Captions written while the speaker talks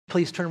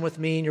Please turn with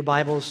me in your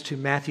Bibles to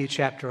Matthew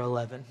chapter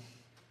 11.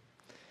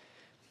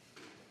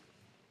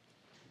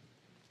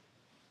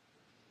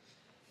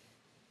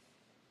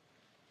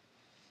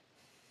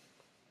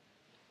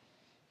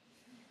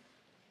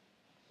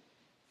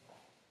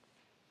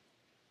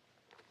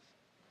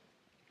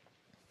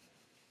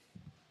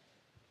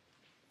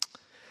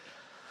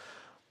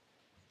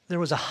 There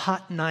was a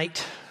hot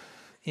night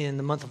in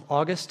the month of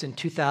August in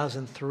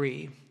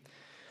 2003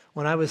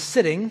 when I was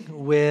sitting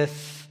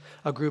with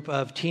a group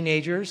of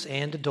teenagers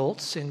and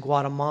adults in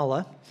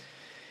Guatemala.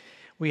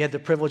 We had the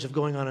privilege of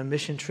going on a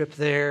mission trip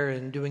there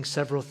and doing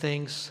several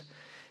things.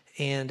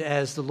 And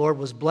as the Lord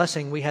was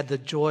blessing, we had the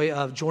joy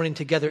of joining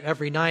together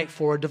every night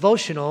for a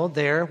devotional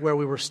there where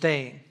we were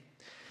staying.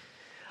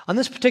 On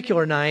this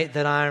particular night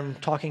that I'm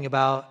talking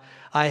about,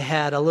 I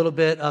had a little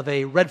bit of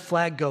a red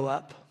flag go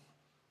up.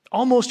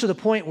 Almost to the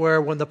point where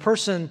when the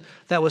person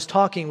that was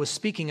talking was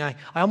speaking, I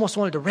almost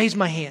wanted to raise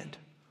my hand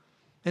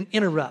and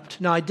interrupt.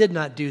 Now, I did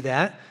not do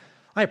that.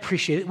 I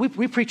appreciate it.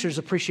 We preachers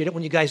appreciate it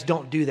when you guys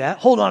don't do that.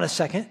 Hold on a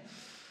second.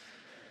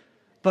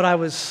 But I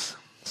was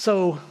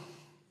so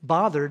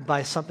bothered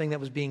by something that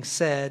was being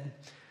said.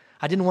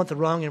 I didn't want the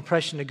wrong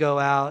impression to go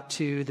out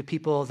to the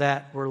people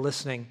that were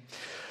listening.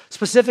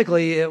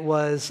 Specifically, it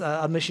was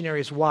a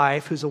missionary's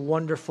wife who's a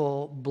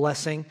wonderful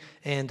blessing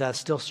and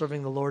still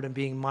serving the Lord and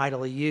being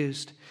mightily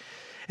used.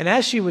 And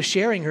as she was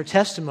sharing her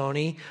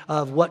testimony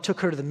of what took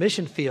her to the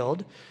mission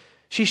field,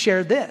 she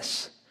shared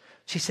this.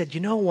 She said,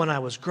 when I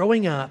was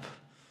growing up,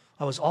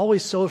 I was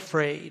always so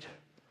afraid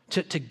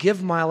to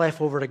give my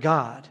life over to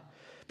God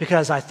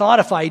because I thought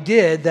if I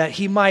did that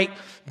He might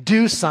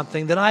do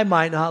something that I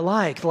might not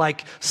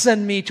like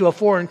send me to a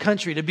foreign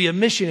country to be a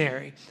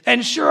missionary.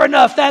 And sure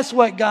enough, that's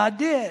what God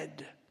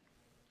did.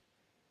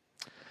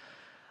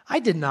 I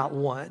did not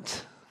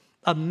want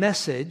a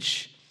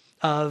message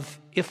of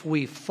if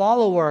we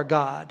follow our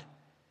God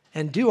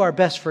and do our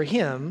best for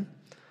Him,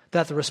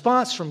 that the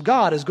response from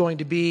God is going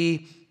to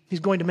be,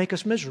 He's going to make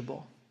us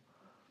miserable.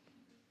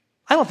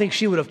 I don't think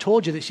she would have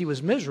told you that she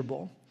was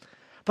miserable,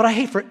 but I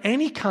hate for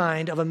any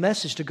kind of a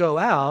message to go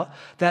out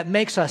that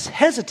makes us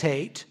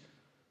hesitate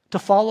to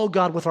follow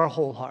God with our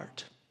whole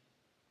heart.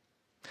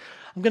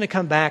 I'm going to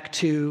come back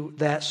to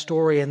that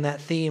story and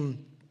that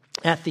theme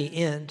at the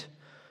end.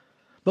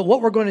 But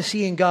what we're going to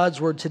see in God's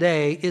Word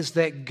today is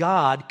that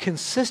God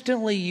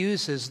consistently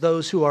uses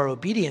those who are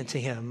obedient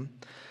to Him.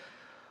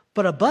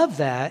 But above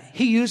that,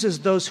 He uses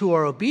those who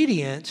are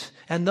obedient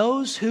and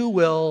those who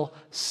will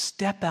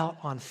step out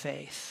on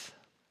faith.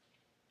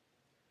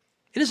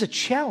 It is a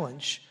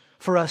challenge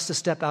for us to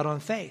step out on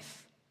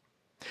faith.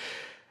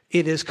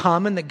 It is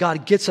common that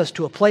God gets us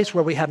to a place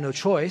where we have no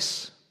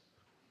choice.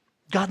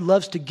 God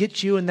loves to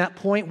get you in that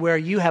point where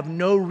you have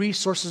no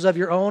resources of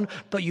your own,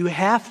 but you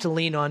have to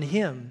lean on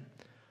Him.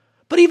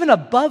 But even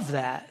above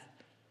that,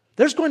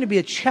 there's going to be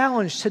a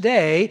challenge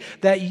today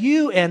that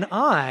you and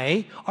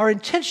I are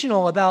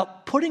intentional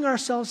about putting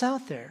ourselves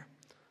out there.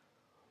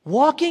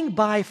 Walking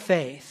by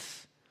faith.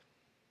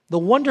 The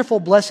wonderful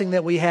blessing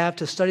that we have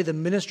to study the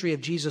ministry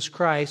of Jesus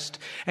Christ,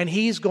 and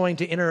He's going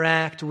to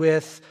interact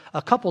with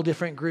a couple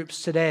different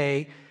groups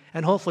today,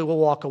 and hopefully we'll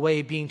walk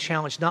away being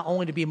challenged not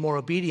only to be more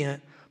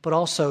obedient, but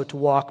also to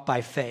walk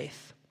by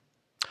faith.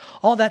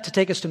 All that to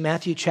take us to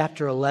Matthew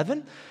chapter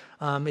 11.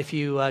 If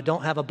you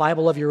don't have a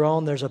Bible of your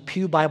own, there's a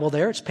Pew Bible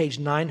there. It's page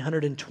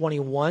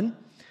 921.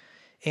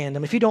 And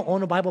if you don't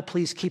own a Bible,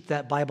 please keep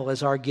that Bible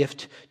as our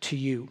gift to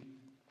you.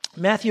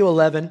 Matthew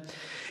 11,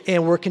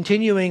 and we're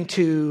continuing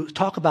to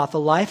talk about the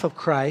life of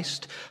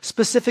Christ.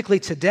 Specifically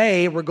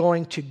today, we're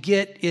going to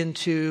get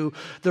into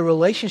the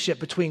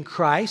relationship between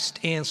Christ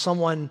and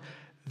someone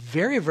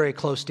very, very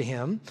close to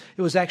Him.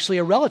 It was actually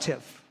a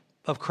relative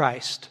of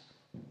Christ,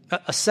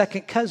 a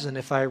second cousin,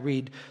 if I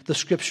read the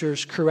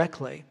Scriptures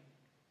correctly.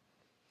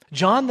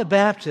 John the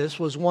Baptist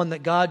was one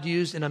that God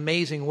used in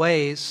amazing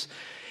ways.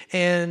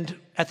 And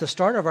at the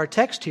start of our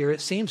text here, it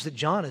seems that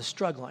John is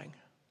struggling.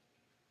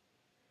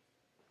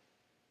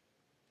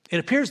 It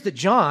appears that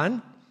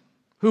John,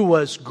 who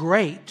was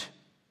great,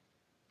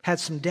 had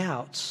some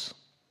doubts.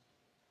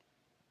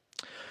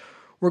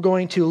 We're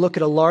going to look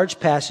at a large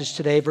passage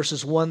today,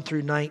 verses 1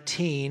 through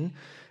 19.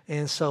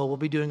 And so we'll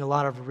be doing a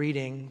lot of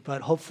reading,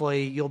 but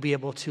hopefully you'll be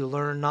able to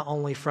learn not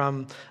only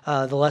from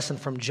the lesson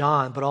from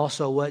John, but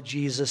also what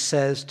Jesus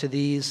says to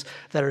these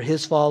that are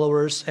His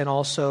followers and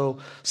also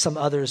some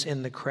others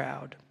in the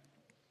crowd.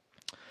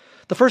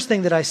 The first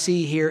thing that I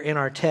see here in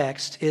our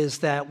text is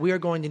that we are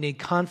going to need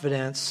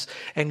confidence,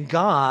 and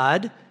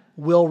God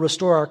will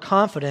restore our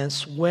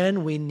confidence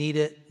when we need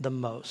it the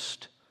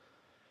most.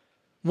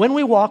 When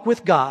we walk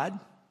with God,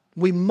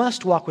 we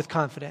must walk with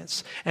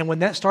confidence. And when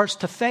that starts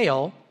to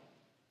fail,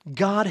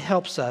 God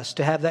helps us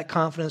to have that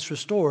confidence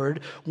restored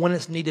when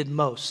it's needed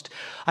most.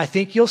 I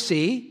think you'll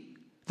see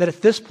that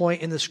at this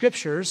point in the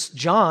Scriptures,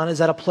 John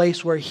is at a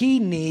place where he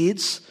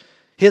needs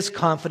his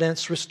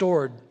confidence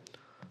restored.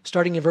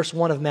 Starting in verse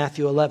 1 of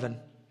Matthew 11.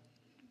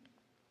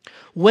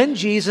 When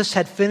Jesus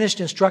had finished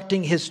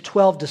instructing His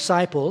 12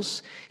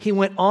 disciples, He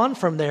went on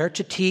from there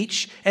to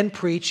teach and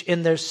preach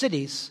in their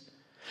cities.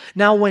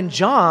 Now, when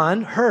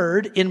John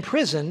heard in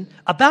prison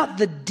about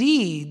the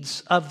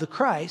deeds of the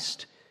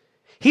Christ,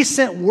 he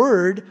sent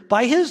word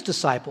by his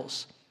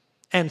disciples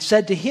and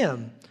said to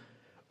him,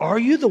 "Are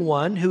you the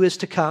one who is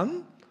to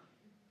come,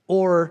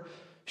 or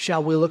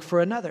shall we look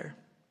for another?"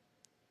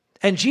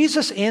 And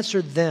Jesus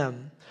answered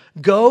them,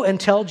 "Go and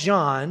tell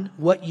John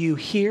what you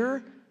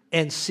hear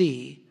and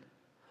see.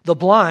 The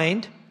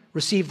blind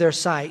receive their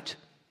sight,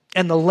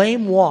 and the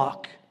lame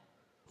walk.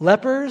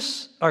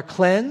 Lepers are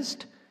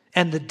cleansed,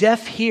 and the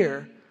deaf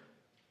hear,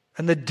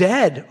 and the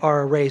dead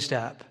are raised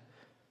up,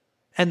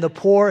 and the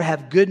poor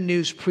have good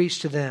news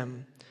preached to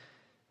them.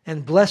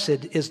 And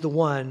blessed is the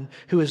one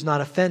who is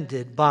not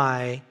offended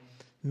by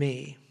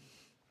me."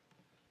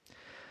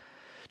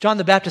 John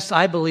the Baptist,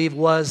 I believe,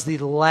 was the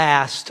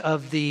last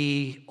of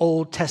the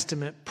Old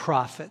Testament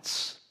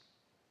prophets.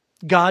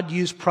 God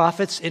used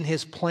prophets in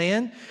his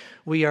plan.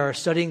 We are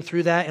studying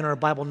through that in our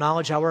Bible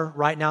Knowledge Hour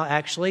right now,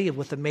 actually,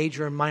 with the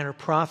major and minor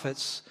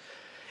prophets.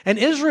 And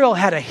Israel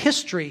had a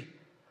history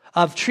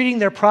of treating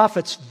their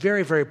prophets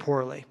very, very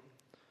poorly.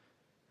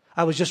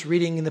 I was just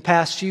reading in the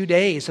past few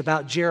days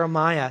about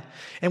Jeremiah.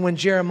 And when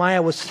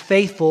Jeremiah was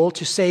faithful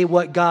to say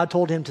what God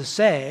told him to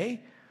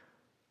say,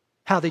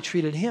 how they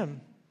treated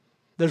him.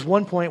 There's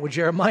one point where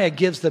Jeremiah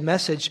gives the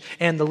message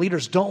and the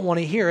leaders don't want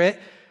to hear it,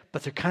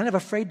 but they're kind of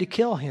afraid to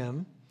kill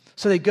him.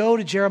 So they go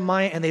to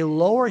Jeremiah and they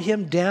lower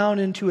him down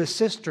into a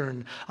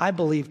cistern, I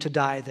believe, to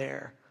die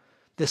there.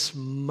 This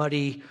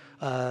muddy,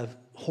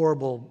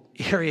 horrible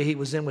area he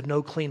was in with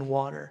no clean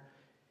water.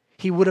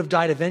 He would have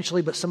died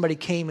eventually, but somebody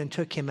came and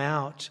took him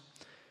out.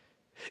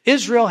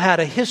 Israel had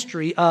a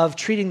history of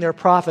treating their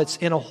prophets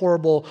in a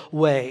horrible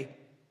way.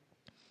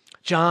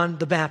 John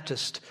the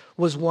Baptist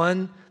was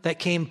one that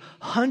came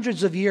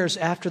hundreds of years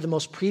after the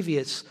most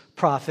previous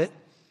prophet.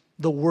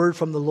 The word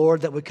from the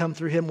Lord that would come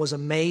through him was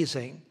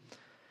amazing.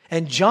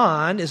 And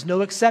John is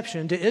no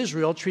exception to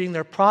Israel treating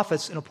their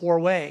prophets in a poor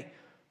way.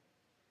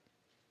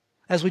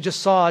 As we just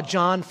saw,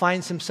 John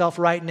finds himself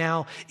right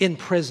now in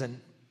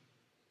prison.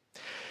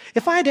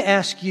 If I had to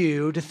ask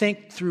you to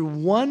think through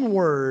one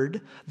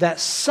word that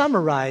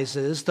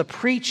summarizes the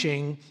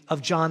preaching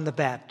of John the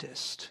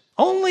Baptist,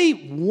 only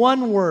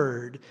one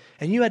word,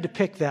 and you had to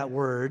pick that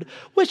word,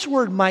 which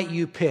word might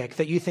you pick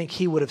that you think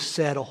he would have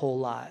said a whole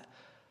lot?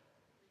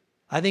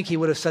 I think he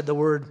would have said the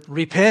word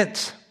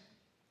repent.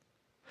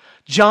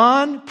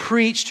 John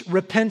preached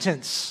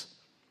repentance.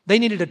 They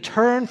needed to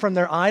turn from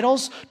their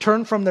idols,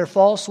 turn from their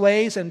false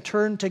ways, and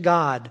turn to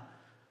God.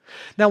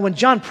 Now, when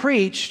John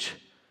preached,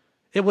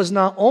 it was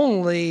not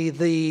only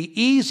the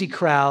easy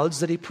crowds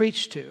that he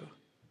preached to.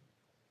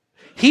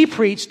 He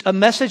preached a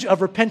message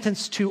of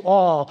repentance to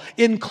all,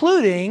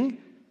 including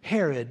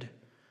Herod.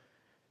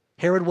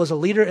 Herod was a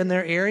leader in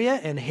their area,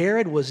 and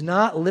Herod was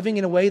not living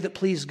in a way that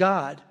pleased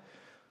God.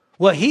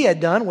 What he had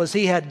done was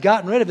he had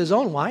gotten rid of his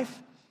own wife,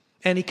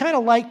 and he kind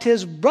of liked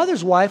his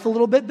brother's wife a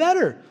little bit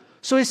better.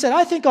 So he said,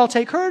 "I think I'll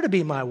take her to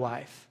be my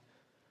wife."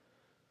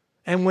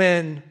 And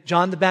when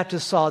John the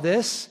Baptist saw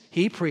this,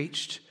 he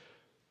preached,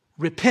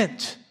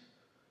 "Repent,"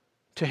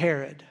 to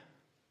Herod.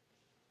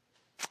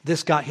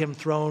 This got him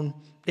thrown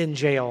in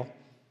jail.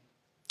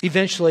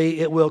 Eventually,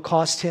 it will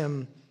cost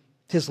him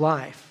his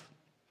life.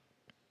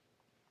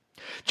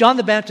 John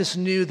the Baptist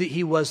knew that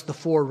he was the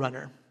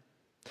forerunner.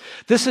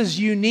 This is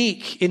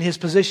unique in his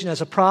position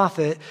as a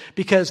prophet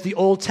because the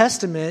Old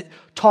Testament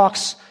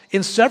talks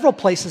in several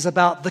places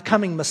about the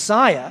coming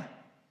Messiah,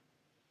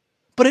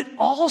 but it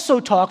also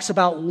talks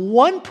about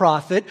one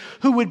prophet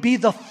who would be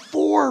the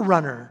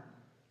forerunner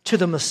to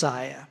the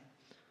Messiah.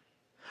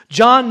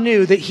 John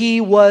knew that he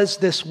was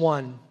this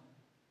one.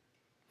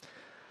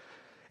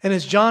 And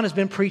as John has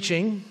been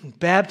preaching,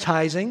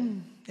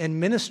 baptizing, and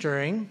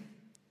ministering,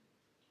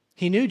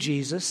 he knew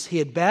Jesus. He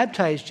had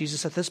baptized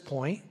Jesus at this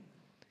point.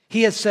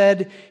 He had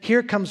said,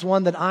 "Here comes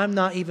one that I'm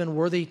not even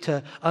worthy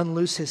to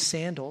unloose his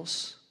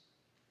sandals."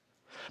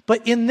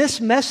 But in this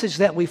message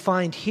that we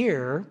find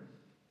here,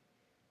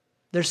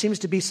 there seems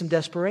to be some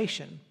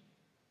desperation.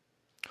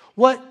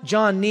 What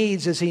John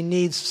needs is he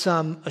needs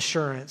some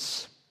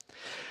assurance.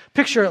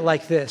 Picture it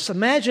like this.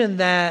 Imagine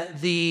that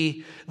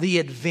the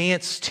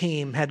advance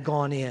team had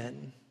gone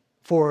in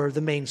for the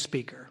main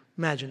speaker.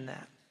 Imagine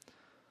that.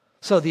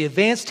 So the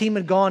advance team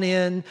had gone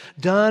in,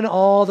 done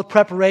all the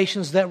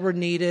preparations that were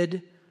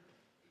needed,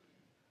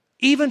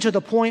 even to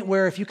the point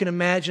where, if you can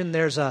imagine,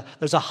 there's a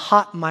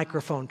hot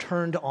microphone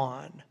turned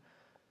on.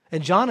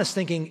 And John is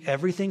thinking,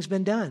 everything's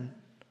been done.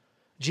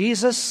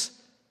 Jesus,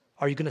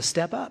 are you going to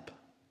step up?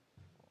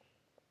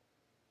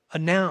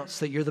 Announce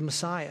that you're the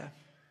Messiah.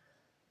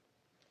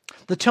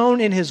 The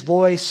tone in his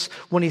voice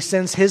when he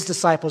sends his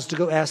disciples to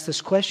go ask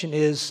this question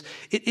is,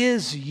 "It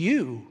is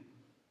you,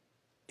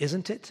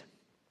 isn't it?"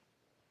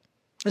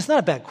 It's not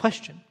a bad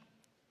question.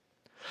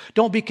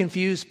 Don't be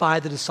confused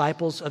by the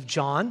disciples of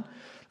John.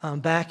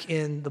 Back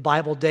in the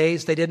Bible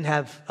days, they didn't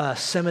have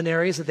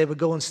seminaries that they would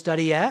go and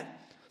study at.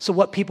 So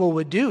what people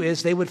would do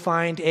is they would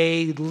find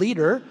a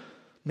leader,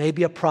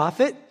 maybe a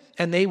prophet,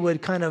 and they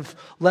would kind of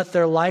let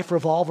their life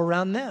revolve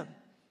around them.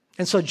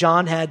 And so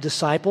John had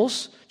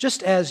disciples,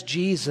 just as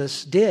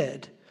Jesus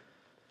did.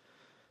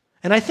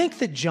 And I think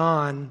that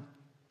John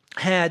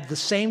had the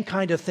same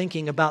kind of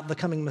thinking about the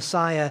coming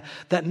Messiah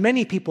that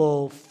many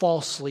people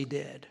falsely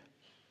did.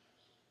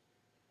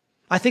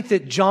 I think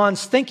that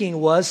John's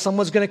thinking was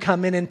someone's going to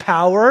come in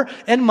power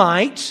and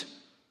might.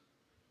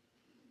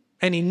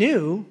 And he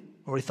knew,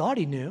 or he thought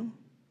he knew,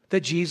 that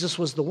Jesus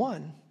was the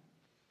one.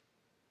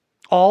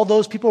 All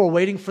those people were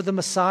waiting for the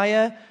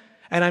Messiah,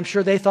 and I'm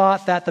sure they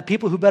thought that the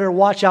people who better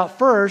watch out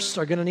first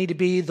are going to need to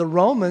be the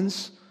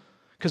Romans,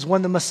 because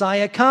when the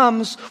Messiah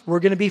comes, we're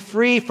going to be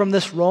free from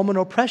this Roman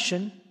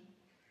oppression.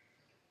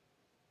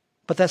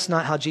 But that's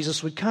not how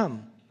Jesus would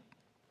come.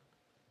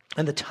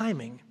 And the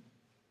timing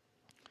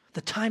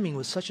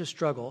was such a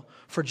struggle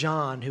for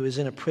John, who is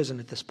in a prison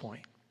at this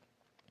point.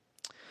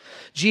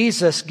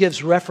 Jesus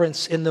gives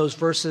reference in those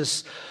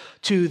verses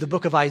to the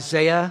book of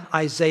Isaiah,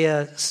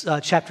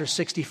 chapter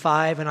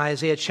 65 and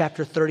Isaiah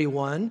chapter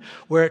 31,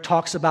 where it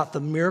talks about the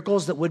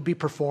miracles that would be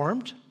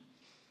performed.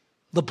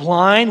 The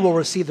blind will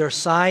receive their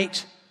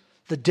sight.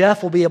 The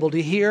deaf will be able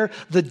to hear.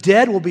 The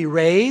dead will be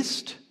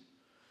raised.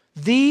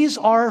 These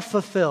are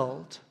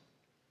fulfilled.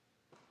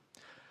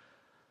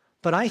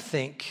 But I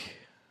think,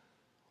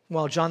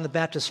 while John the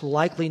Baptist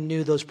likely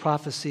knew those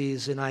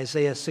prophecies in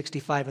Isaiah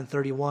 65 and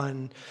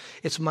 31,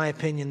 it's my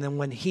opinion that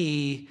when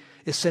he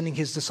is sending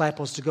his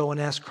disciples to go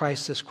and ask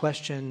Christ this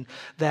question,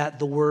 that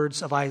the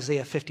words of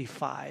Isaiah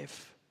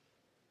 55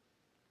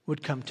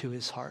 would come to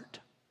his heart.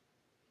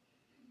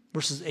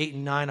 Verses 8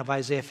 and 9 of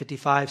Isaiah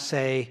 55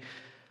 say,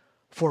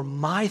 "For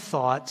my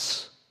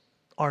thoughts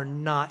are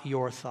not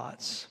your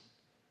thoughts.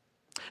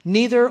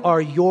 Neither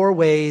are your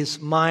ways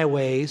my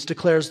ways,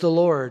 declares the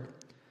Lord.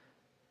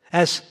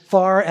 As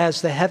far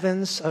as the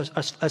heavens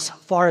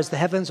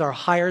are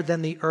higher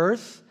than the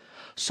earth,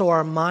 so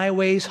are my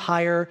ways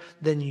higher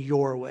than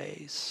your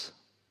ways."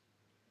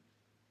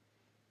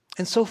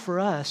 And so for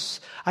us,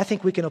 I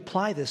think we can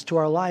apply this to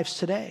our lives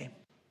today.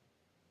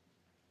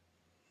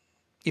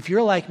 If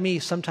you're like me,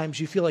 sometimes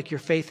you feel like your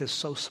faith is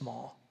so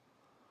small.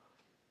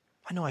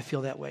 I know I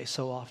feel that way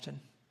so often.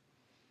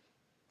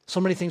 So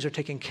many things are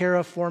taken care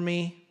of for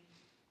me.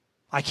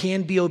 I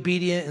can be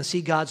obedient and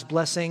see God's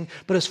blessing.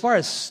 But as far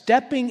as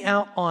stepping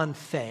out on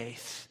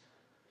faith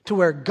to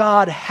where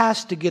God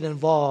has to get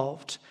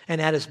involved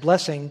and add his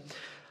blessing,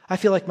 I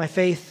feel like my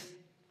faith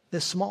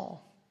is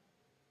small.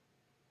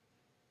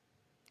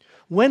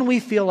 When we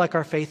feel like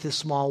our faith is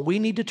small, we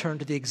need to turn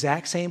to the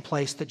exact same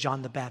place that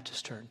John the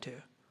Baptist turned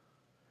to.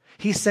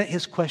 He sent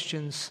his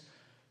questions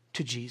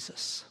to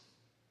Jesus.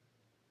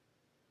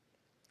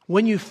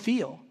 When you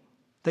feel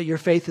that your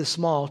faith is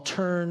small,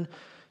 turn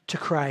to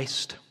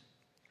Christ.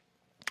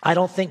 I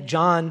don't think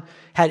John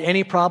had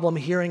any problem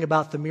hearing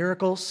about the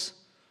miracles.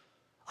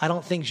 I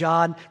don't think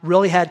John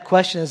really had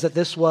questions that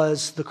this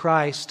was the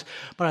Christ,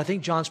 but I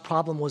think John's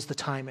problem was the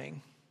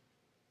timing.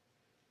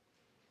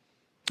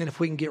 And if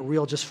we can get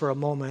real just for a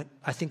moment,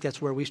 I think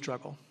that's where we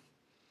struggle.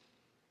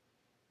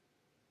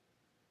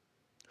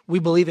 We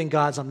believe in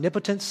God's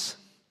omnipotence.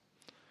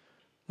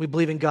 We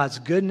believe in God's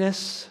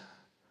goodness.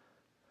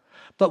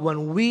 But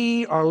when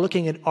we are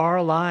looking at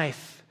our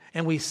life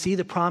and we see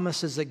the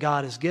promises that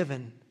God has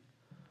given,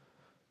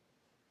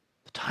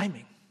 the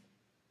timing,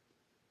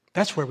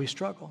 that's where we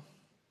struggle.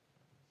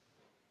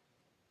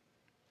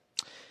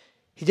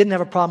 He didn't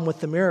have a problem with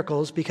the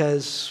miracles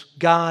because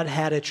God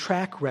had a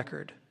track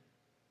record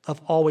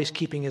of always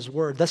keeping his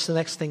word. That's the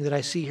next thing that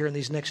I see here in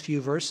these next few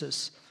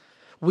verses.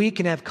 We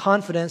can have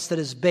confidence that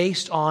is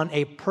based on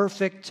a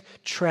perfect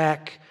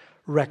track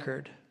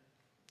record.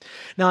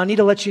 Now, I need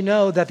to let you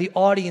know that the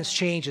audience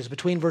changes.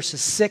 Between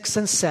verses 6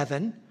 and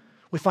 7,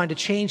 we find a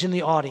change in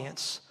the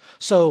audience.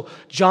 So,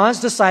 John's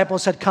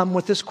disciples had come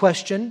with this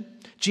question.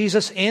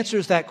 Jesus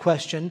answers that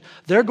question.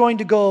 They're going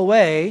to go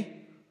away.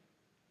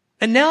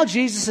 And now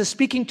Jesus is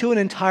speaking to an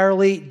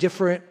entirely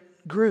different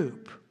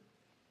group.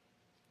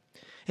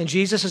 And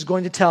Jesus is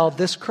going to tell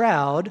this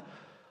crowd,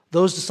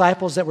 those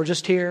disciples that were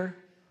just here,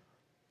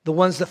 the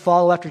ones that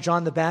follow after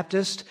John the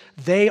Baptist,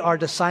 they are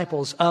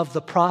disciples of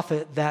the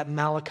prophet that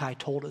Malachi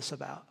told us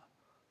about.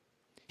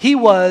 He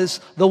was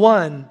the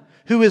one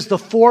who is the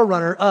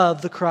forerunner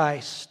of the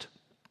Christ.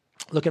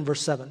 Look in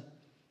verse 7.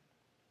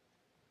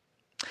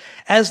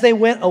 As they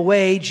went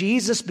away,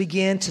 Jesus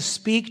began to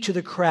speak to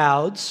the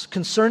crowds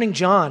concerning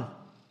John.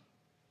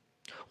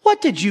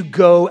 "What did you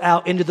go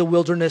out into the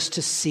wilderness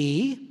to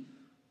see?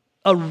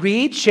 A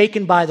reed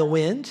shaken by the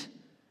wind?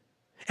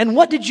 And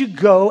what did you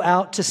go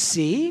out to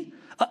see?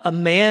 A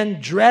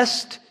man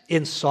dressed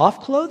in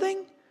soft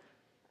clothing?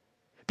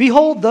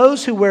 Behold,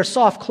 those who wear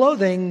soft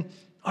clothing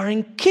are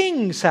in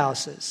kings'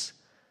 houses.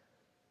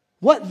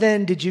 What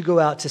then did you go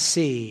out to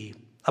see?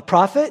 A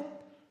prophet?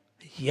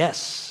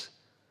 Yes,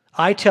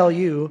 I tell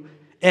you,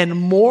 and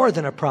more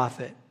than a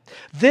prophet.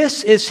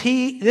 This is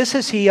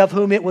he of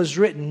whom it was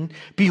written,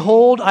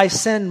 Behold, I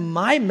send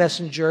my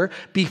messenger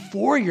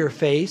before your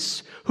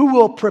face, who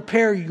will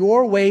prepare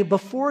your way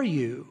before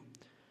you.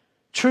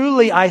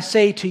 Truly I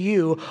say to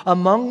you,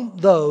 among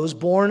those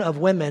born of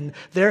women,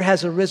 there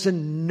has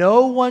arisen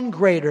no one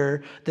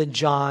greater than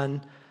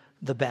John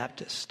the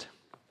Baptist.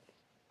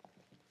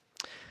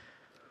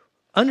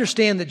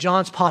 Understand that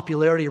John's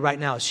popularity right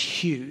now is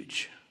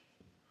huge.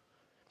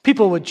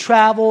 People would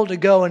travel to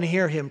go and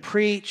hear him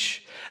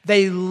preach.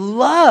 They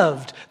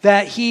loved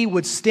that he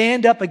would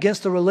stand up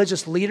against the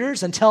religious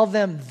leaders and tell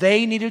them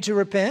they needed to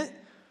repent.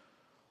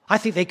 I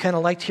think they kind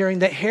of liked hearing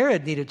that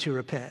Herod needed to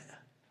repent.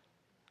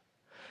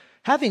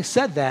 Having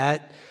said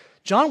that,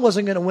 John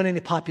wasn't going to win any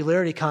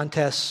popularity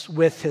contests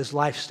with his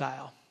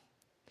lifestyle.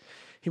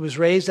 He was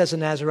raised as a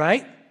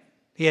Nazirite.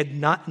 He had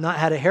not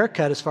had a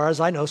haircut as far as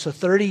I know, so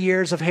 30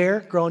 years of hair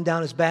growing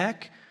down his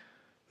back.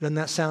 Doesn't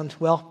that sound,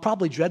 well,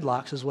 probably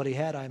dreadlocks is what he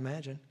had, I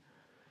imagine.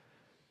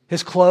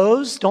 His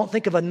clothes, don't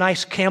think of a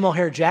nice camel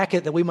hair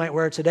jacket that we might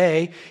wear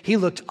today. He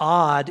looked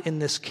odd in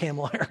this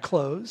camel hair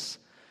clothes.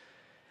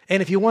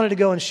 And if you wanted to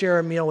go and share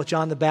a meal with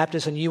John the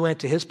Baptist and you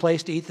went to his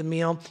place to eat the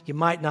meal, you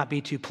might not be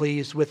too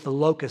pleased with the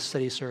locusts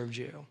that he served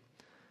you.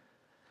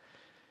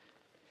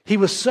 He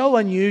was so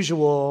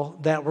unusual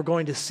that we're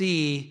going to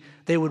see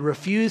they would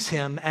refuse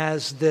him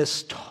as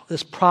this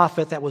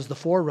prophet that was the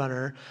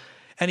forerunner.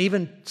 And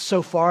even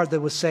so far, they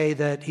would say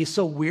that he's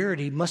so weird,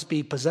 he must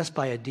be possessed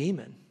by a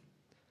demon.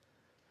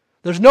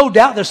 There's no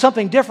doubt there's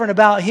something different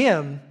about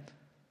him,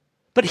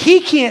 but he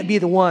can't be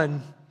the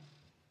one.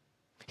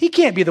 He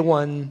can't be the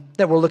one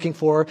that we're looking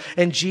for.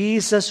 And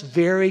Jesus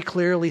very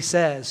clearly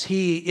says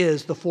he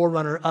is the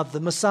forerunner of the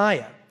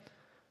Messiah.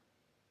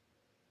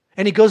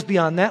 And he goes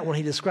beyond that when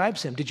he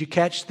describes him. Did you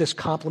catch this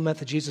compliment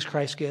that Jesus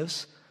Christ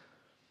gives?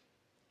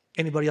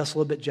 Anybody else a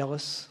little bit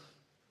jealous?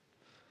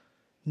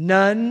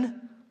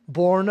 None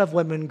born of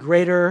women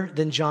greater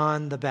than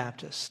John the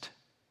Baptist.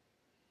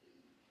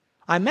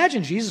 I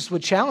imagine Jesus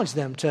would challenge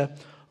them to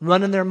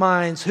run in their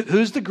minds,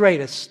 who's the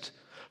greatest?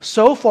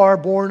 So far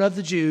born of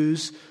the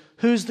Jews,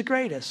 who's the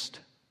greatest?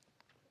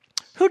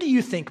 Who do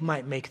you think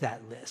might make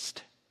that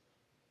list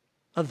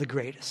of the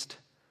greatest?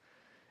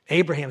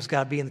 Abraham's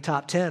got to be in the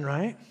top 10,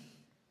 right?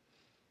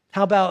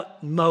 How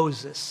about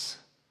Moses?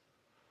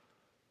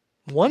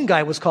 One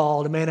guy was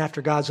called a man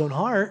after God's own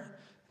heart,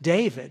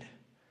 David.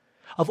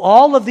 Of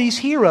all of these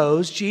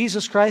heroes,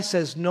 Jesus Christ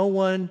says no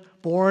one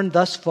born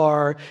thus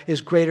far is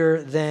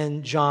greater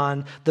than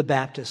John the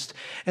Baptist.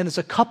 And there's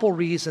a couple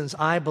reasons,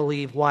 I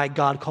believe, why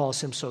God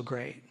calls him so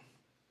great.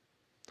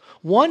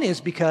 One is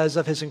because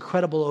of his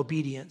incredible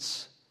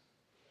obedience.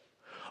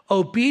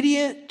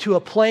 Obedient to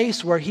a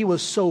place where he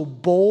was so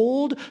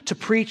bold to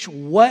preach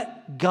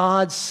what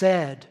God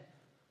said.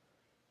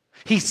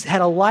 He had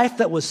a life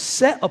that was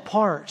set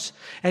apart,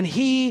 and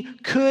he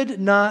could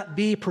not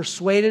be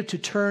persuaded to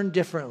turn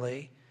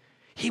differently.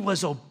 He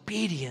was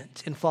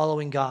obedient in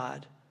following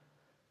God.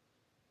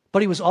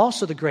 But he was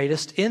also the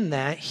greatest in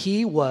that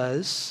he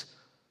was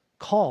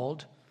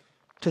called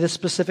to the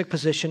specific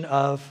position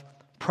of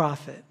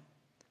prophet.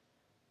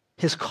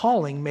 His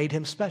calling made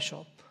him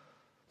special,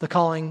 the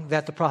calling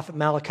that the prophet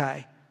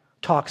Malachi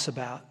talks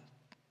about.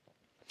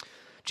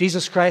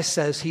 Jesus Christ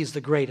says he's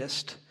the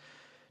greatest.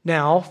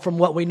 Now, from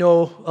what we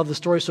know of the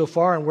story so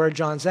far and where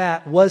John's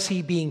at, was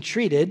he being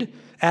treated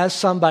as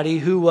somebody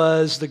who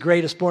was the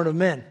greatest born of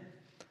men?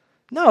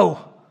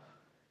 No.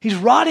 He's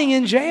rotting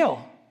in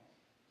jail.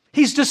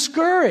 He's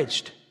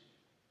discouraged.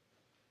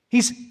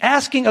 He's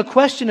asking a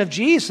question of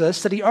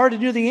Jesus that he already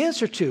knew the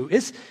answer to.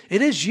 It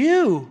is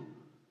you,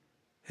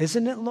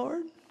 isn't it,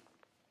 Lord?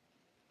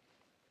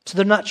 So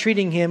they're not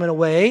treating him in a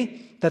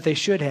way that they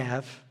should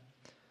have.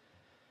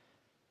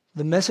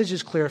 The message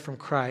is clear from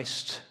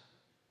Christ.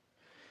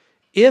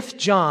 If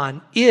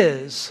John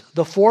is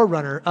the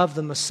forerunner of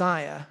the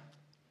Messiah,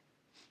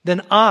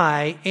 then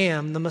I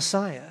am the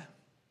Messiah.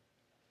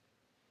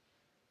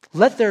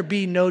 Let there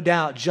be no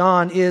doubt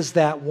John is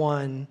that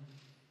one,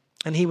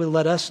 and he would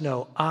let us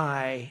know,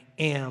 I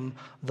am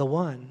the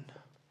one.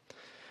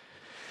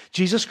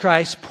 Jesus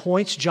Christ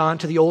points John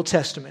to the Old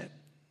Testament.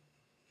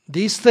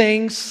 These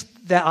things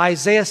that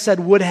Isaiah said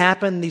would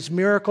happen, these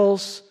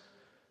miracles,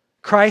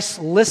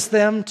 Christ lists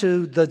them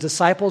to the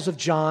disciples of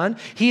John.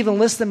 He even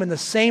lists them in the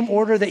same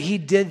order that he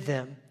did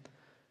them.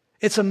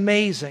 It's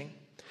amazing.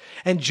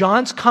 And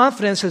John's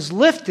confidence is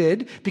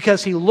lifted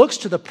because he looks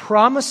to the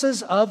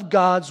promises of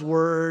God's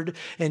word,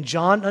 and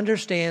John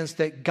understands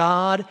that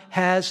God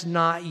has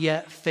not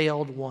yet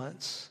failed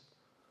once.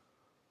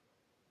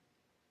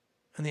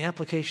 And the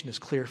application is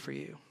clear for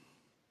you.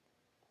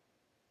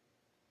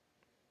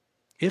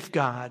 If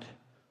God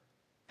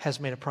has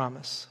made a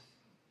promise,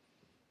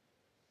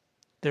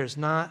 there's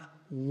not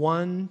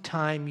one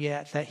time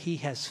yet that he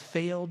has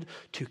failed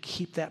to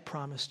keep that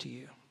promise to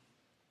you.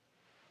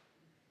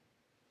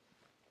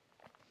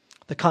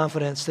 The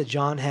confidence that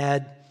John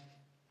had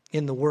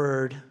in the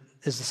Word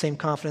is the same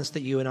confidence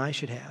that you and I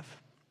should have.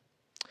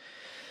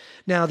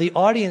 Now, the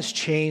audience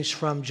changed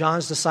from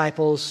John's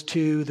disciples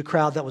to the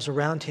crowd that was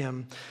around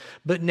him.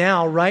 But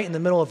now, right in the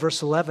middle of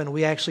verse 11,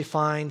 we actually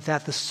find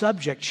that the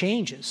subject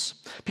changes.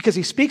 Because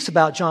he speaks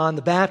about John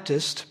the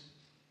Baptist.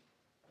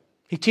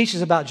 He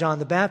teaches about John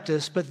the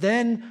Baptist, but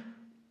then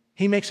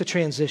he makes a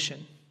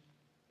transition.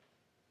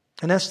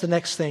 And that's the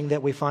next thing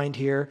that we find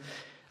here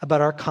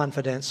about our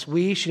confidence.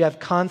 We should have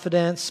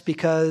confidence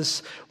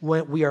because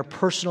when we are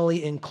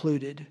personally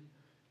included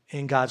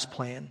in God's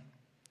plan.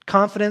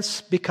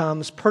 Confidence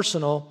becomes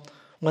personal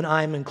when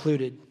I'm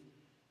included.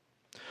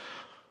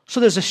 So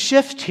there's a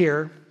shift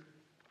here.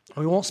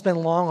 We won't spend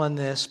long on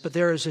this, but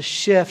there is a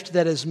shift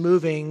that is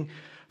moving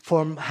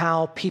from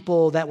how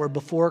people that were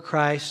before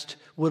Christ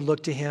would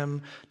look to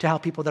him to how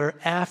people that are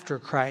after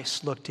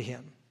Christ look to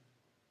him.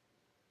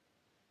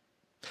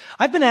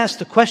 I've been asked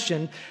the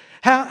question,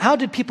 how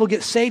did people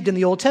get saved in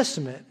the Old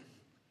Testament?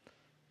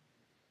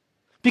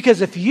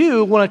 Because if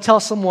you want to tell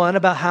someone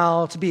about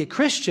how to be a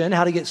Christian,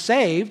 how to get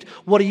saved,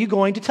 what are you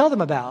going to tell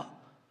them about?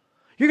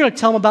 You're going to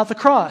tell them about the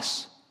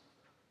cross.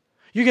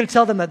 You're going to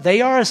tell them that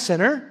they are a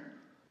sinner.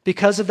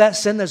 Because of that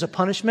sin, there's a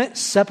punishment,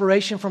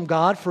 separation from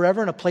God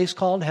forever in a place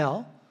called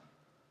hell.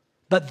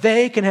 But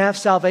they can have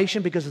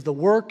salvation because of the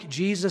work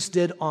Jesus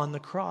did on the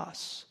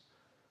cross.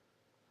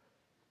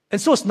 And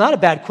so it's not a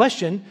bad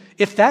question.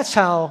 If that's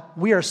how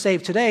we are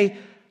saved today,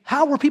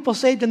 how were people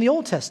saved in the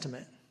Old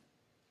Testament?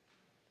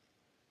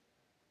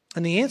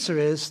 And the answer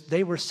is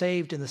they were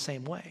saved in the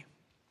same way.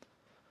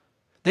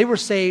 They were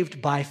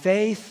saved by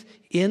faith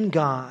in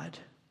God.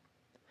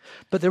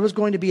 But there was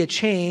going to be a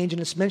change,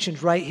 and it's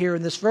mentioned right here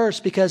in this verse,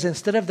 because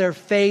instead of their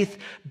faith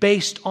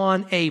based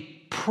on a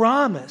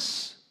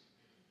promise,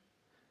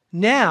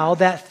 now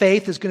that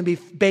faith is going to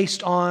be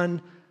based on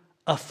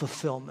a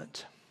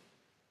fulfillment.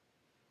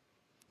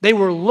 They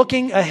were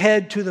looking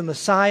ahead to the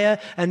Messiah,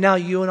 and now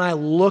you and I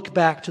look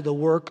back to the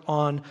work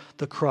on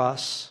the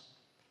cross.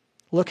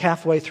 Look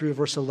halfway through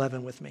verse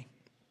 11 with me.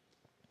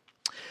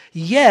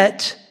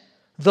 Yet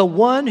the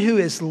one who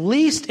is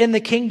least in the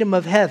kingdom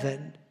of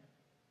heaven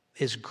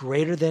is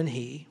greater than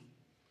he.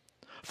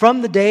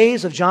 From the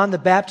days of John the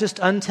Baptist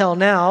until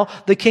now,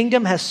 the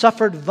kingdom has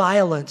suffered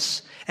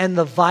violence, and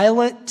the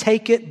violent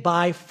take it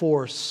by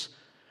force.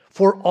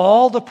 For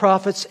all the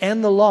prophets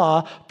and the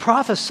law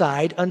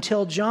prophesied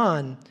until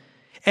John.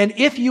 And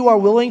if you are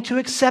willing to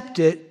accept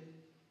it,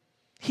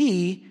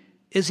 he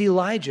is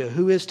Elijah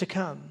who is to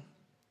come.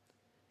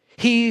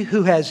 He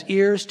who has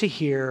ears to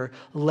hear,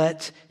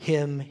 let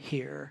him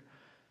hear.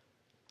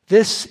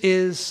 This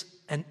is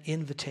an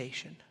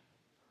invitation.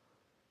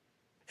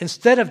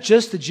 Instead of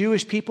just the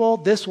Jewish people,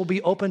 this will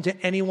be open to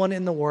anyone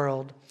in the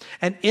world.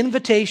 An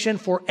invitation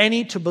for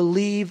any to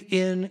believe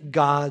in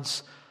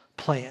God's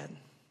plan.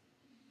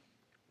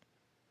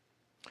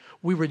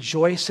 We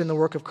rejoice in the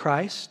work of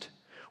Christ.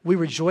 We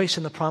rejoice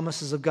in the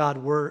promises of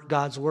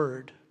God's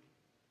word.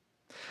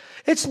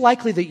 It's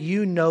likely that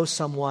you know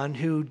someone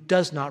who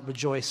does not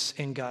rejoice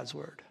in God's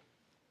word.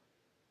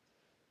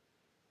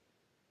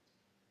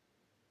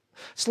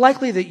 It's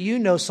likely that you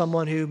know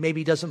someone who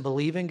maybe doesn't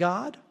believe in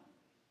God,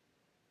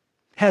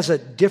 has a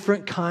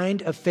different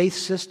kind of faith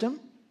system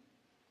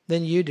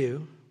than you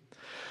do.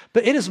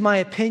 But it is my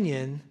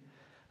opinion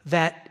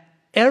that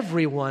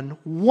everyone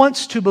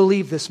wants to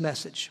believe this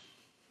message.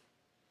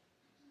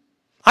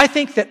 I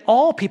think that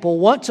all people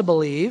want to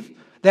believe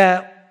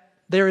that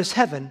there is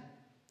heaven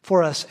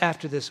for us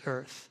after this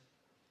earth.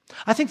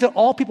 I think that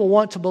all people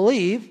want to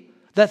believe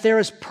that there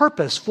is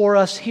purpose for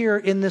us here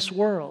in this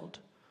world.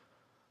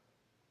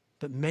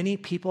 But many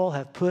people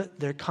have put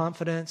their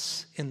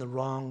confidence in the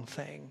wrong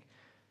thing.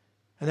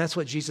 And that's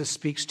what Jesus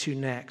speaks to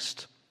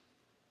next.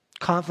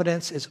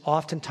 Confidence is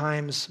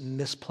oftentimes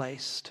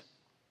misplaced.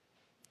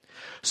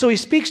 So he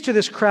speaks to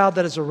this crowd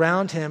that is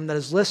around him, that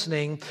is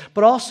listening,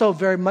 but also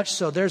very much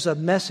so, there's a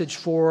message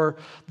for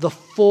the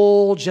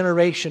full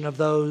generation of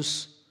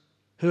those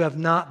who have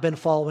not been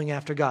following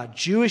after God.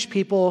 Jewish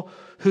people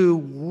who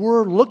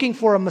were looking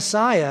for a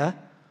Messiah,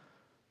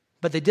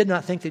 but they did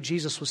not think that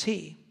Jesus was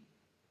he.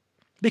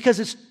 Because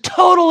it's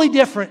totally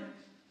different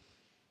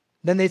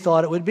than they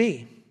thought it would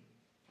be.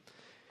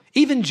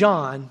 Even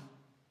John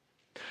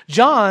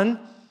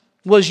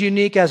was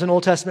unique as an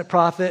Old Testament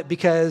prophet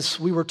because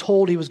we were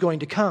told he was going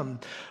to come.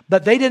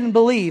 But they didn't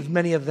believe,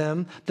 many of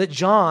them, that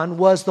John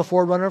was the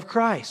forerunner of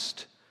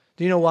Christ.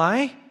 Do you know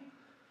why?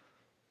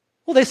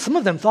 Well, some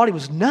of them thought he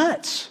was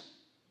nuts.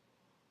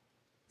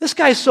 This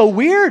guy's so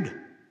weird.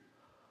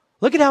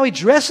 Look at how he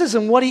dresses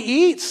and what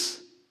he eats.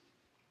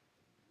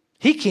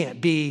 He can't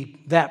be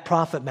that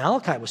prophet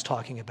Malachi was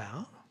talking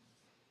about.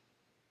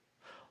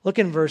 Look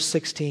in verse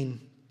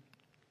 16.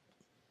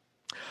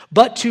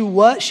 But to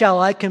what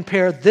shall I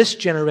compare this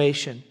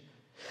generation?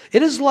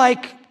 It is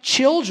like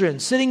children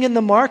sitting in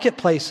the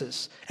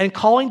marketplaces and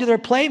calling to their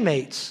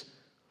playmates.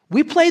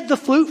 We played the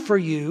flute for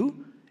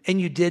you,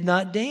 and you did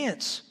not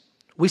dance.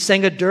 We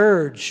sang a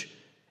dirge,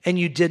 and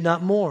you did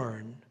not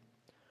mourn.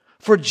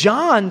 For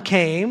John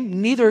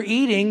came neither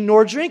eating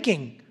nor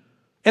drinking.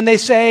 And they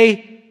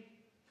say,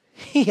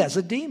 he has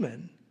a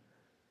demon.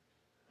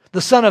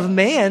 The Son of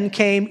Man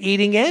came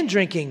eating and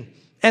drinking.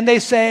 And they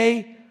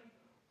say,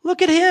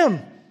 look at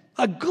him,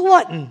 a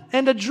glutton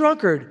and a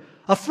drunkard,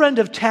 a friend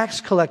of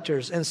tax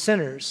collectors and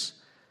sinners.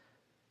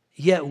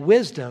 Yet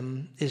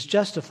wisdom is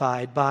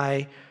justified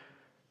by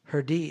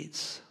her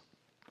deeds.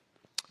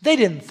 They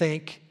didn't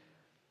think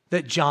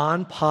that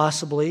John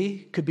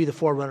possibly could be the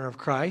forerunner of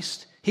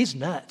Christ. He's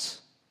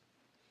nuts.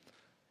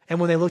 And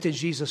when they looked at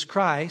Jesus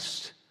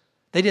Christ,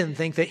 they didn't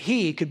think that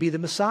he could be the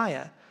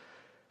Messiah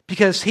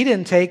because he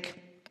didn't take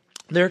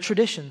their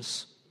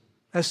traditions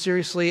as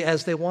seriously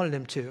as they wanted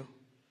him to.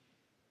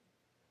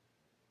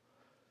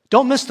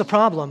 Don't miss the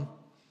problem.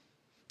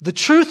 The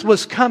truth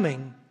was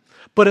coming,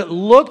 but it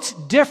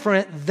looked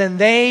different than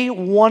they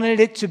wanted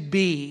it to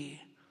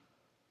be.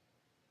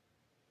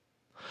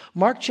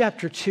 Mark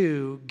chapter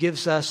 2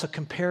 gives us a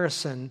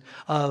comparison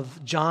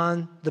of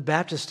John the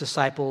Baptist's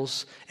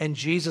disciples and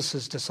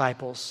Jesus'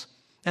 disciples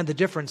and the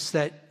difference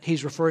that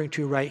he's referring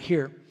to right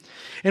here.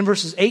 In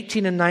verses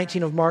 18 and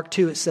 19 of Mark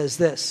 2, it says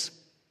this: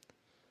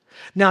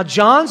 Now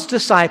John's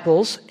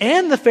disciples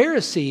and the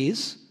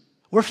Pharisees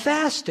were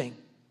fasting,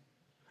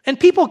 and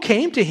people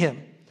came to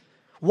him.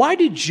 Why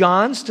do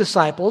John's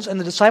disciples and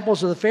the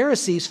disciples of the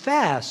Pharisees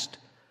fast,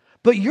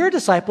 but your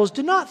disciples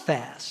do not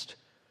fast?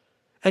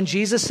 And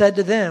Jesus said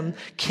to them,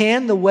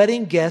 Can the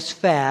wedding guests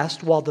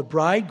fast while the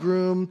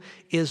bridegroom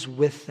is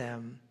with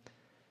them?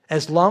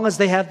 As long as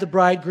they have the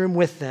bridegroom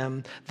with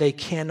them, they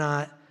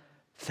cannot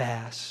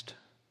fast.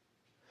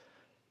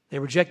 They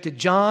rejected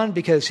John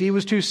because he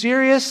was too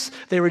serious.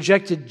 They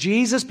rejected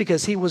Jesus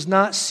because he was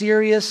not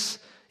serious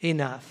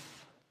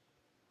enough.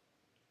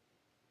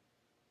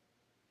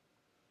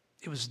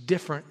 It was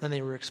different than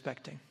they were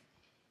expecting.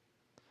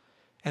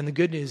 And the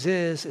good news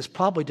is, it's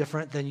probably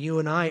different than you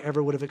and I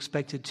ever would have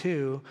expected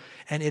too,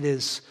 and it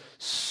is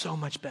so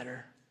much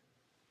better.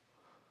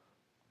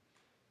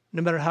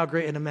 No matter how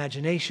great an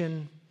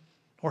imagination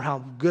or how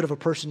good of a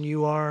person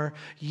you are,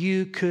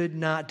 you could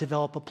not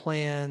develop a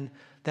plan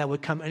that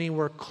would come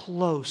anywhere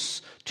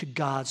close to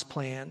God's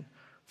plan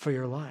for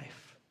your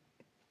life.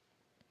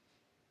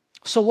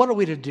 So what are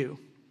we to do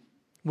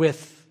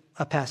with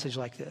a passage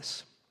like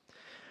this?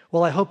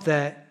 Well, I hope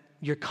that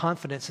your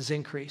confidence is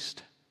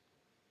increased.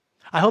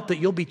 I hope that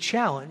you'll be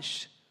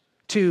challenged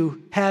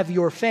to have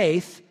your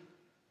faith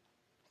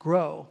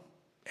grow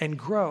and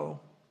grow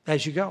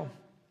as you go.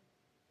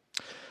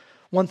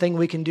 One thing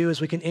we can do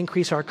is we can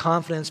increase our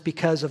confidence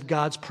because of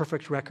God's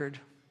perfect record.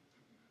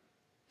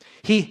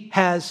 He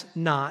has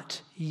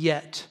not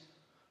yet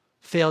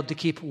failed to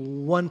keep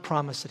one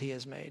promise that he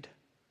has made.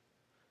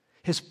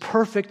 His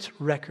perfect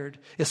record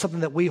is something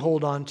that we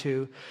hold on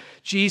to.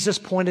 Jesus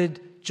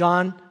pointed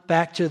John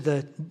back to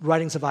the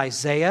writings of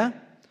Isaiah.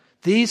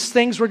 These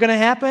things were going to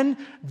happen.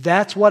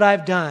 That's what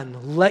I've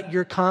done. Let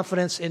your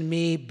confidence in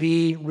me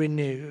be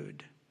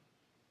renewed.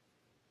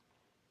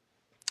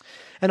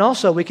 And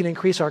also, we can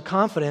increase our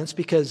confidence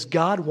because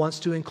God wants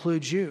to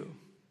include you.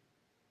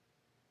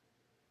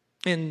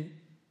 And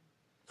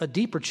a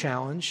deeper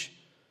challenge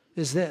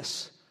is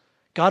this: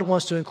 God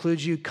wants to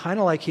include you kind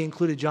of like he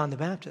included John the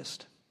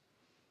Baptist.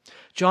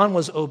 John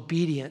was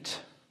obedient.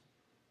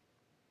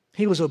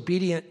 He was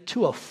obedient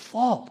to a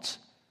fault,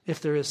 if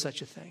there is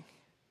such a thing.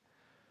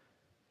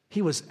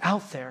 He was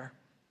out there.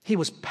 He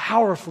was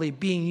powerfully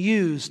being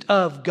used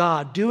of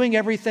God, doing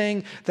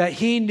everything that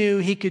he knew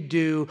he could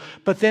do.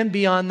 But then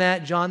beyond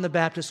that, John the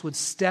Baptist would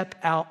step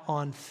out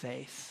on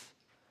faith.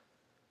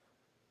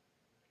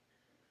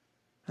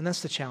 And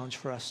that's the challenge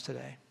for us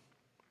today.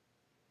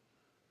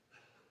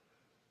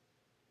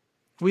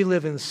 We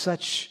live in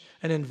such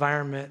an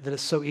environment that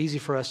it's so easy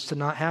for us to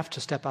not have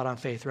to step out on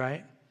faith,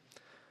 right?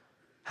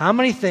 How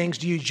many things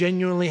do you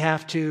genuinely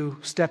have to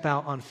step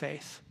out on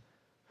faith?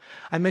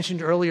 I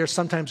mentioned earlier,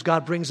 sometimes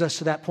God brings us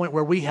to that point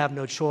where we have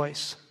no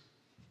choice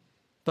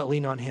but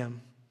lean on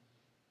him.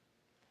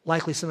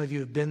 Likely some of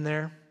you have been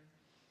there.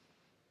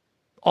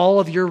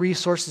 All of your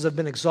resources have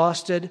been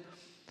exhausted.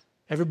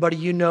 Everybody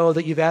you know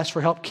that you've asked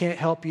for help can't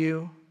help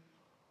you.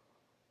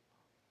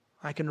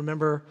 I can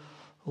remember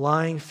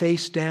lying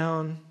face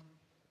down,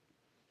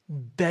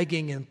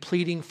 begging and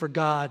pleading for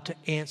God to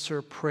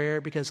answer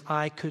prayer because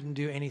I couldn't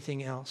do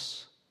anything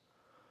else.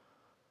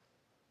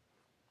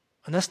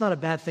 And that's not a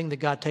bad thing that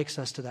God takes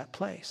us to that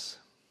place.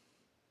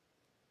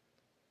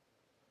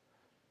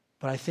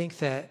 But I think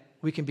that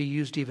we can be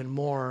used even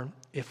more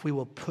if we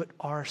will put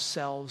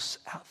ourselves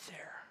out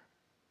there.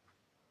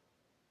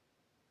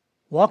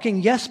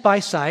 Walking, yes, by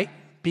sight,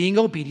 being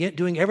obedient,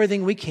 doing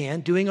everything we can,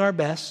 doing our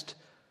best,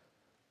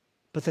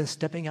 but then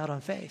stepping out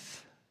on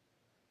faith.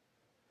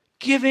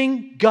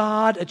 Giving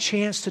God a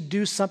chance to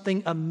do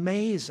something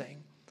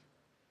amazing.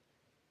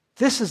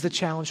 This is the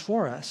challenge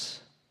for us.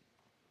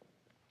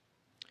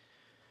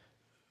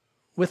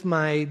 With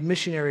my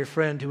missionary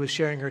friend who was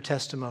sharing her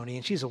testimony,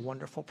 and she's a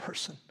wonderful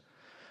person.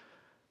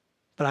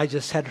 But I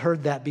just had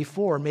heard that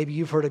before. Maybe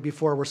you've heard it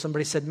before where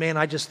somebody said, man,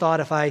 I just thought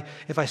if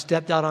I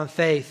stepped out on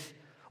faith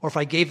or if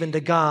I gave in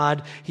to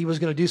God, he was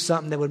going to do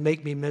something that would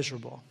make me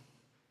miserable.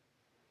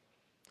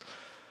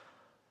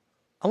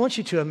 I want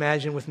you to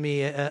imagine with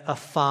me a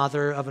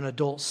father of an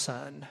adult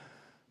son.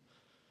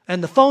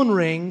 And the phone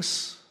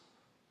rings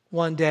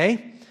one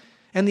day,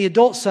 and the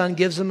adult son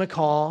gives him a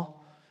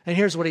call, and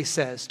here's what he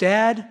says: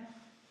 Dad,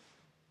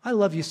 I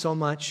love you so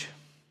much.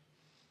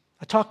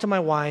 I talked to my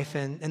wife,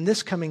 and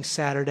this coming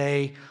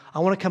Saturday, I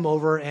want to come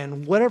over,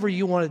 and whatever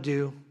you want to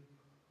do,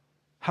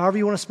 however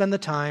you want to spend the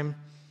time,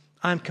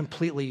 I'm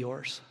completely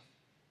yours.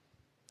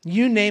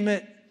 You name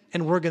it,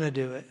 and we're going to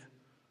do it.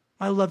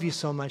 I love you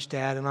so much,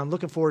 Dad, and I'm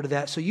looking forward to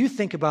that. So you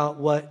think about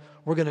what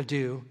we're going to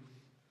do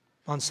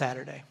on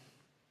Saturday.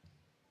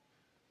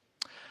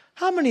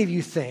 How many of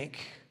you think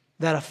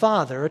that a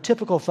father, a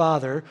typical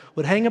father,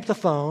 would hang up the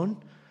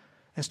phone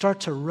and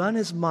start to run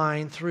his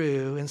mind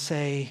through and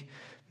say,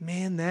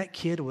 man, that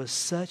kid was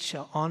such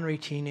an ornery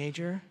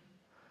teenager.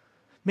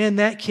 Man,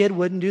 that kid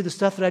wouldn't do the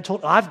stuff that I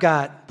told. I've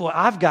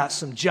got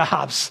some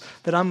jobs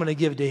that I'm going to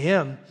give to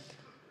him.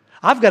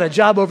 I've got a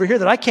job over here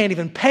that I can't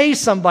even pay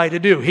somebody to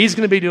do. He's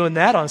going to be doing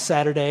that on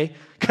Saturday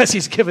because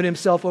he's given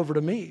himself over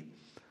to me.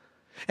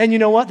 And you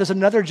know what? There's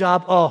another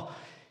job. Oh,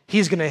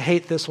 he's going to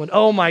hate this one.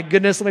 Oh my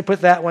goodness, let me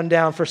put that one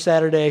down for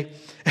Saturday.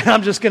 And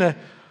I'm just going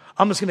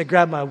to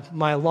grab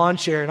my lawn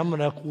chair and I'm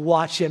going to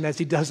watch him as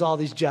he does all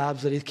these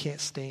jobs that he can't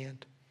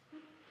stand.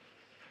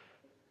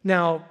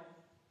 Now,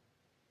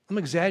 I'm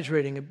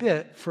exaggerating a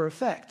bit for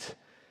effect.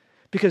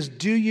 Because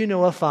do you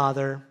know a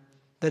father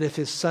that if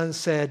his son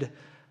said,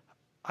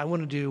 I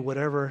want to do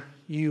whatever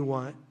you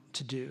want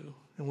to do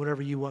and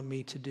whatever you want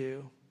me to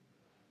do,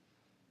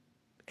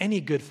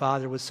 any good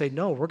father would say,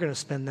 no, we're going to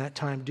spend that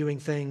time doing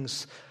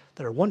things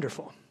that are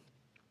wonderful,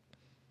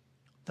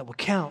 that will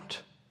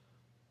count.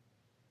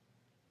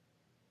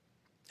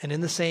 And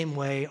in the same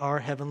way, our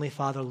Heavenly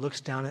Father looks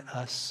down at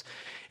us,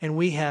 and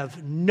we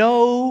have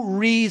no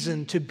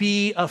reason to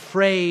be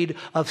afraid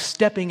of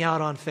stepping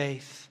out on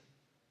faith.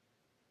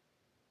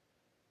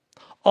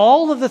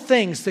 All of the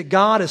things that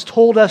God has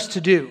told us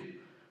to do,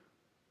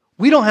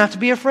 we don't have to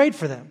be afraid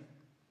for them.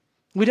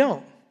 We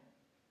don't.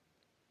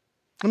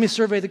 Let me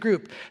survey the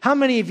group. How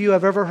many of you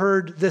have ever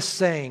heard this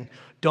saying,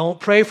 don't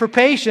pray for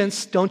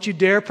patience. Don't you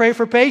dare pray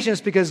for patience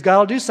because God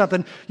will do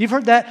something. You've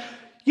heard that.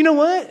 You know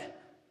what?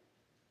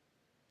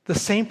 The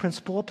same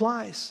principle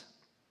applies.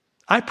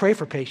 I pray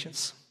for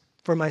patience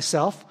for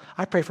myself.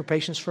 I pray for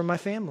patience for my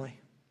family.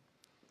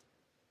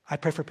 I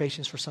pray for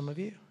patience for some of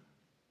you.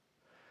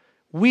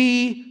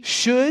 We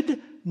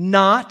should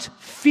not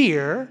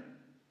fear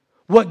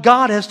what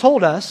God has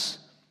told us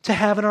to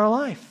have in our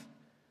life.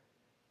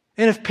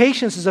 And if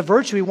patience is a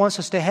virtue He wants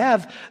us to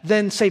have,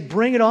 then say,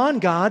 bring it on,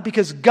 God,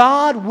 because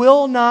God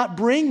will not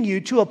bring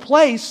you to a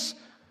place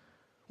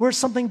where it's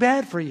something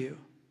bad for you.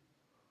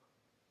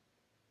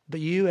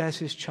 But you, as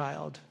His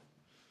child,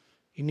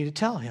 you need to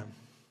tell Him.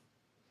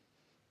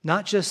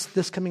 Not just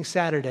this coming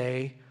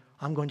Saturday,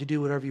 I'm going to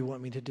do whatever you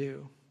want me to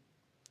do.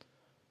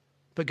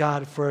 But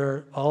God,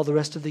 for all the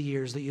rest of the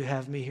years that you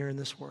have me here in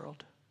this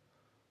world,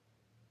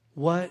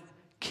 what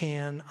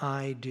can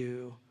I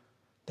do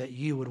that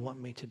you would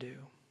want me to do?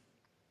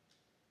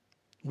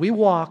 We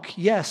walk,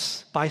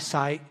 yes, by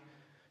sight,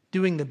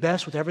 doing the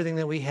best with everything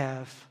that we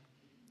have.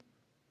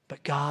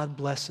 But God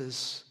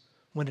blesses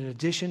when in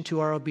addition to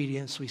our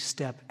obedience, we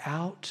step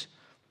out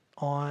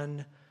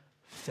on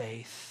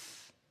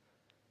faith.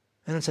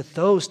 And it's at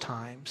those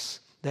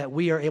times that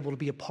we are able to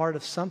be a part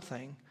of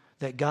something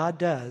that God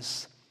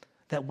does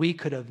that we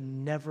could have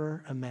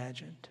never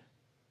imagined.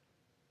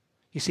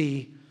 You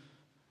see,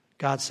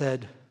 God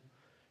said,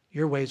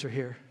 your ways are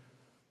here.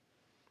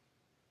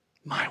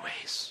 My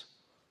ways.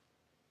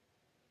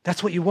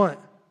 That's what you want.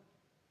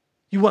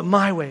 You want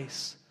my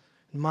ways.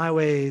 My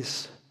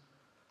ways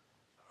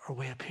are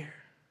way up here.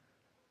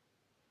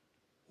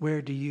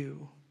 Where do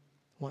you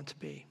want to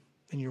be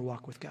in your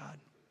walk with God?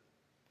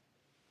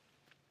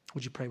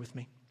 Would you pray with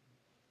me?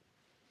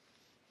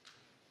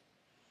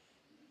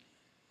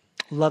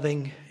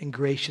 Loving and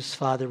gracious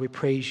Father, we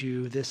praise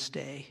you this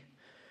day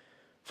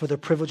for the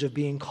privilege of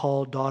being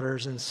called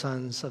daughters and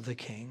sons of the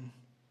King.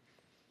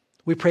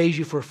 We praise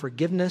you for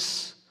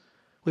forgiveness.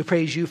 We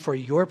praise you for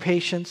your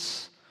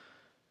patience.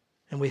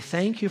 And we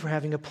thank you for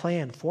having a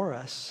plan for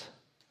us.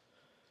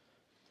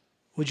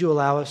 Would you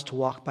allow us to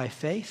walk by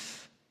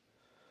faith?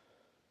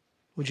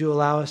 Would you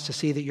allow us to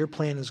see that your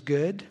plan is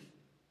good?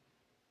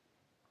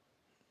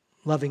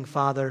 Loving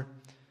Father,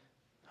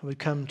 I would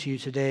come to you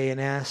today and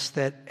ask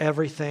that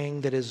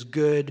everything that is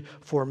good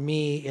for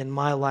me in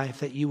my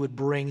life, that you would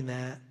bring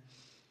that.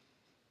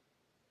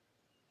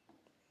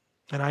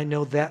 And I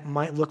know that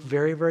might look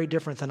very, very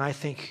different than I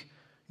think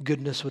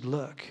goodness would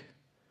look.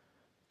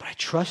 But I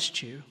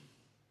trust you.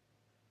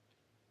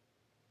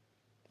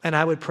 And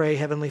I would pray,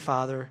 Heavenly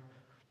Father,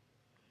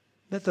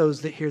 that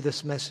those that hear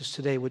this message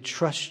today would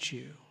trust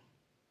you.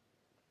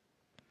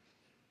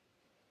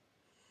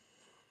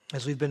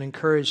 As we've been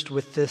encouraged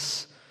with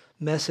this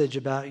message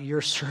about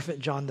your servant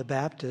John the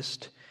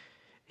Baptist,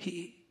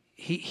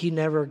 he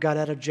never got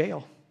out of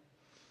jail.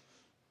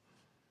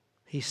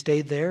 He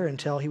stayed there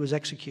until he was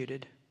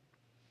executed.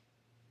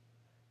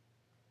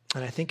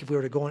 And I think if we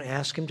were to go and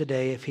ask him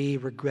today if he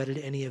regretted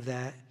any of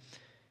that,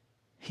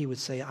 he would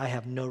say, I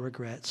have no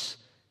regrets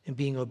in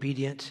being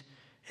obedient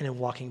and in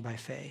walking by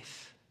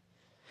faith.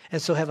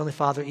 And so, Heavenly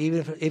Father,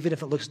 even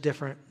if it looks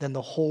different than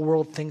the whole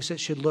world thinks it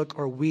should look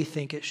or we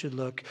think it should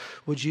look,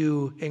 would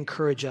you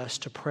encourage us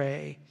to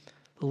pray?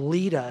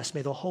 Lead us.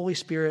 May the Holy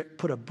Spirit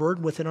put a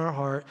burden within our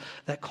heart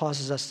that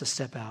causes us to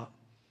step out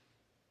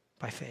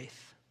by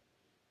faith.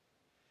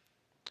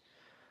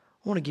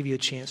 I want to give you a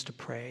chance to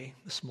pray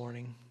this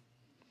morning.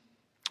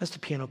 As the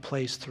piano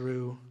plays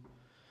through,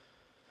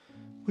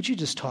 would you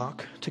just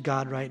talk to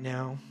God right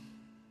now?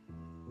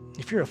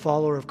 If you're a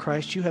follower of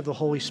Christ, you have the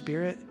Holy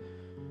Spirit,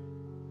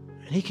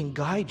 and He can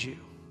guide you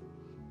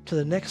to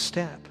the next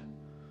step.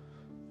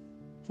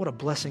 What a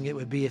blessing it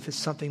would be if it's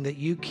something that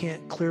you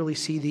can't clearly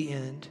see the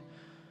end,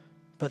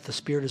 but the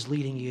Spirit is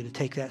leading you to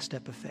take that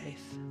step of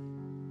faith.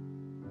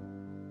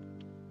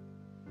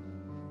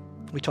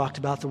 We talked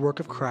about the work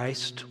of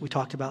Christ. We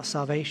talked about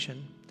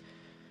salvation.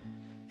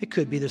 It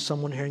could be there's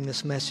someone hearing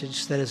this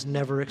message that has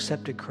never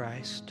accepted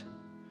Christ.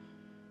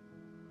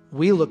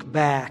 We look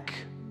back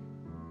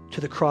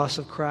to the cross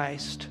of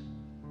Christ.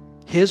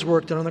 His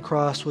work done on the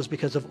cross was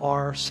because of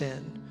our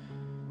sin.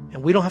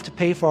 And we don't have to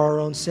pay for our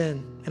own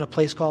sin in a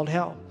place called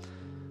hell,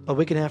 but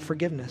we can have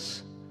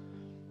forgiveness.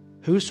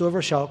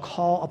 Whosoever shall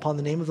call upon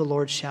the name of the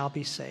Lord shall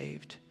be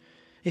saved.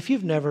 If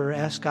you've never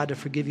asked God to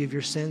forgive you of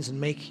your sins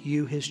and make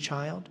you His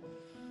child,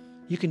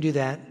 you can do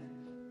that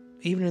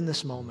even in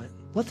this moment.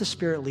 Let the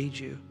Spirit lead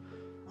you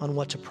on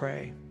what to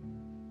pray.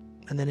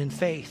 And then in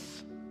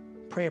faith,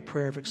 pray a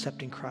prayer of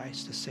accepting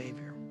Christ as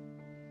Savior.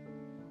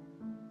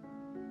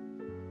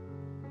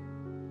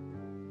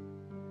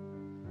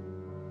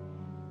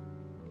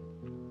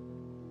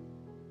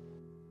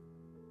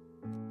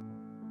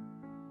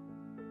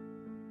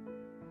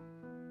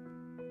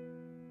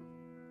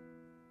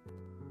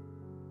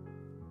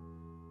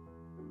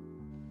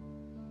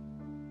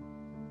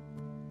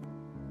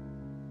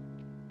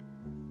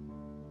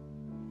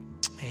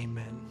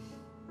 Amen.